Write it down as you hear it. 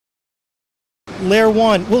Layer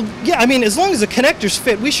 1. Well, yeah, I mean, as long as the connectors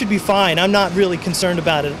fit, we should be fine. I'm not really concerned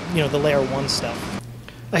about it, you know, the Layer 1 stuff.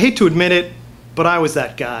 I hate to admit it, but I was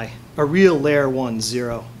that guy. A real Layer 1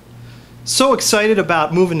 zero. So excited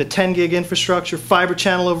about moving to 10 gig infrastructure, fiber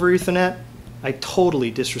channel over Ethernet, I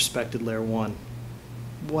totally disrespected Layer 1.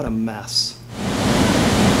 What a mess.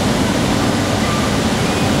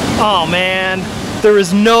 Oh man, there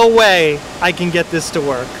is no way I can get this to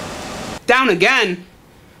work. Down again?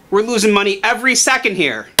 We're losing money every second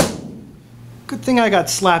here. Good thing I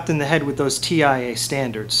got slapped in the head with those TIA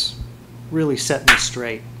standards. Really set me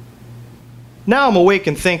straight. Now I'm awake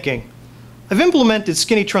and thinking. I've implemented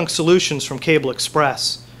skinny trunk solutions from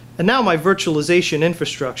CABLExpress, and now my virtualization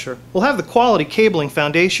infrastructure will have the quality cabling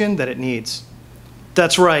foundation that it needs.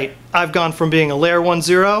 That's right, I've gone from being a Layer 1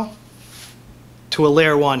 zero to a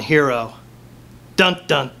Layer 1 hero. Dun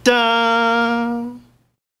dun dun!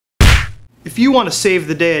 If you want to save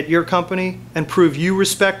the day at your company and prove you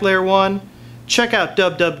respect Layer 1, check out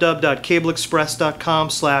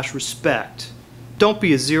www.cableexpress.com/respect. Don't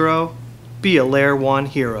be a zero, be a Layer 1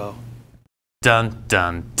 hero. Dun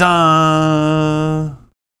dun dun.